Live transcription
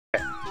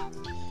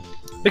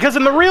Because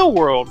in the real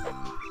world,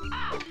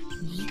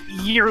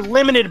 you're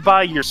limited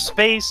by your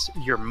space,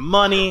 your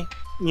money,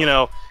 you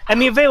know,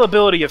 and the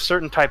availability of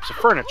certain types of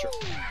furniture.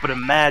 But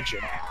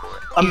imagine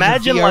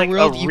like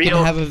world, a you real.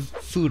 can have a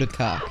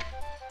Fuda-cock.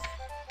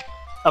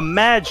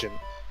 Imagine,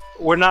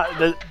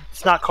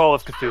 it's not Call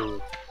of Cthulhu.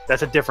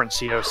 That's a different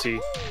COC.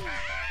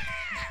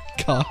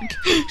 Cock.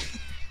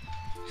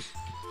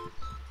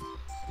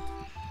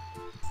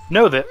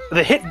 No,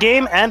 the hit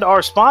game and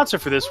our sponsor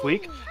for this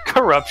week,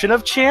 Corruption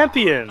of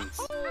Champions.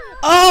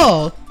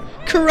 Oh!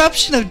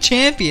 Corruption of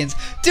Champions.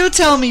 Do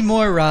tell me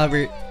more,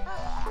 Robert.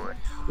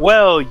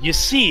 Well, you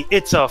see,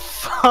 it's a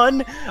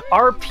fun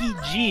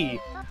RPG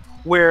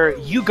where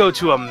you go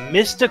to a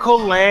mystical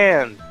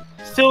land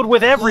filled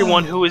with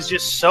everyone who is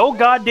just so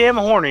goddamn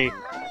horny.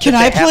 Can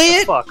I play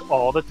it? Fuck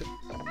all the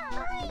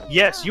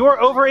Yes, you are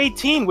over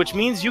 18, which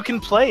means you can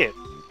play it.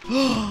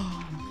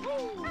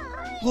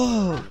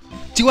 Whoa.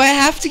 Do I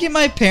have to get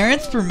my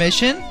parents'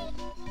 permission?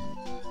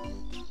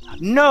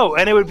 No,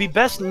 and it would be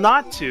best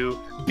not to,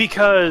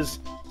 because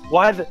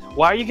why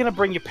are you gonna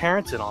bring your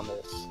parents in on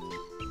this?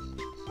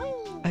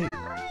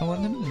 I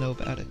want them to know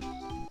about it.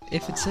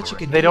 If it's such a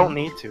good They deal. don't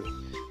need to.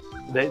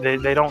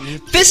 They don't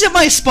need to. Visit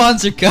my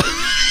sponsor code.